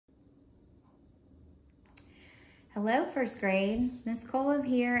Hello, first grade. Miss Colive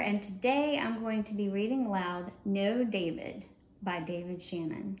here, and today I'm going to be reading aloud Know David by David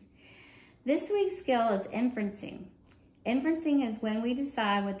Shannon. This week's skill is inferencing. Inferencing is when we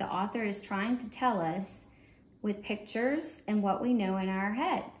decide what the author is trying to tell us with pictures and what we know in our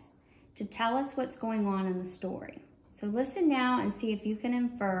heads to tell us what's going on in the story. So listen now and see if you can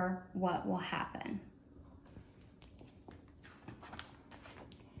infer what will happen.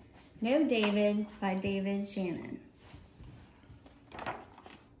 Know David by David Shannon.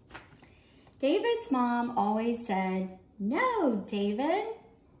 David's mom always said, "No, David."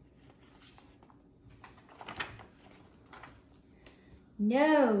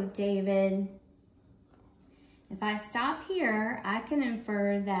 No, David. If I stop here, I can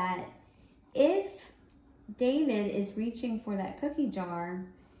infer that if David is reaching for that cookie jar,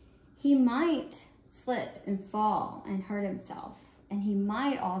 he might slip and fall and hurt himself. And he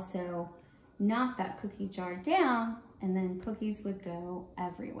might also knock that cookie jar down, and then cookies would go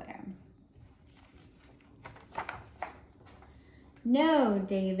everywhere. No,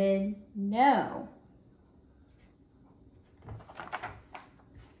 David, no.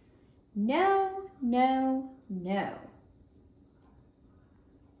 No, no, no.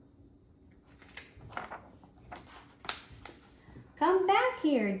 Come back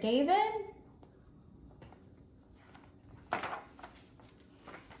here, David.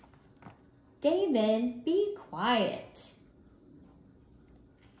 David, be quiet.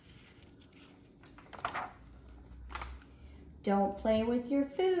 Don't play with your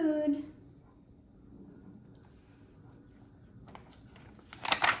food.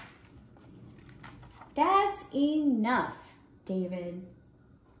 That's enough, David.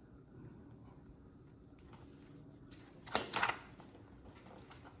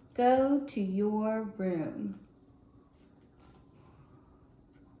 Go to your room.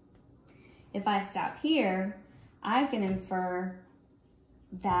 If I stop here, I can infer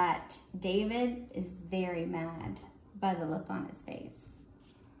that David is very mad by the look on his face.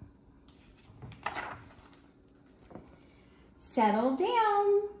 Settle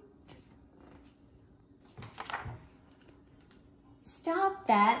down. Stop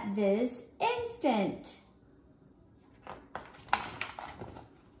that this instant.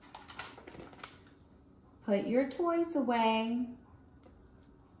 Put your toys away.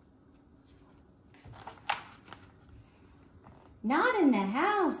 Not in the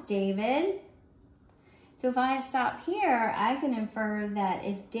house, David. So if I stop here, I can infer that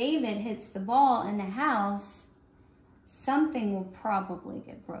if David hits the ball in the house, something will probably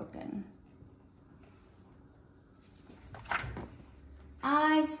get broken.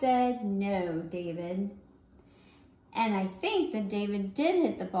 I said no, David. And I think that David did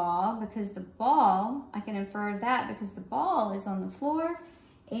hit the ball because the ball, I can infer that because the ball is on the floor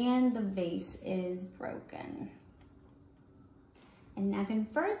and the vase is broken. And I can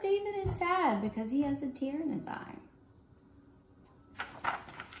infer David is sad because he has a tear in his eye.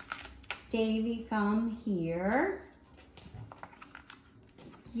 Davy, come here.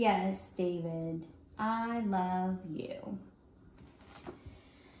 Yes, David, I love you.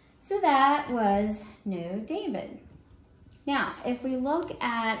 So that was Know David. Now, if we look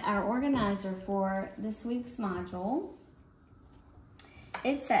at our organizer for this week's module,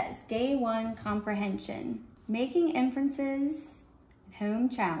 it says Day 1 Comprehension, Making Inferences, Home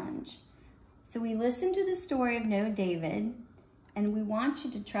Challenge. So we listened to the story of Know David, and we want you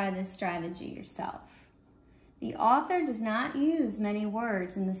to try this strategy yourself. The author does not use many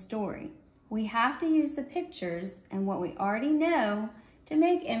words in the story. We have to use the pictures and what we already know to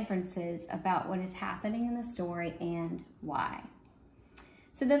make inferences about what is happening in the story and why.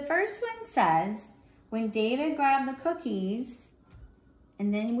 So the first one says, when David grabbed the cookies,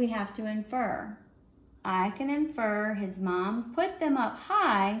 and then we have to infer. I can infer his mom put them up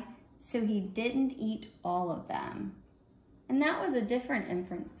high so he didn't eat all of them. And that was a different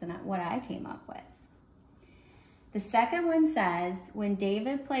inference than what I came up with. The second one says, when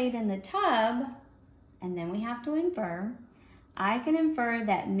David played in the tub, and then we have to infer, I can infer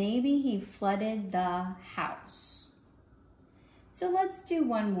that maybe he flooded the house. So let's do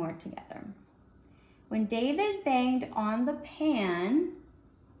one more together. When David banged on the pan,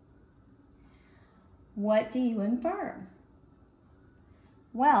 what do you infer?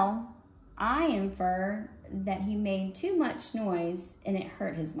 Well, I infer that he made too much noise and it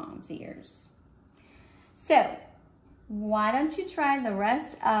hurt his mom's ears. So, why don't you try the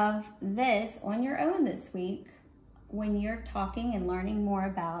rest of this on your own this week when you're talking and learning more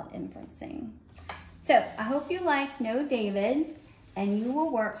about inferencing. So I hope you liked Know David, and you will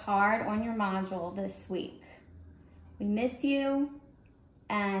work hard on your module this week. We miss you,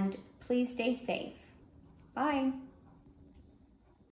 and please stay safe. Bye.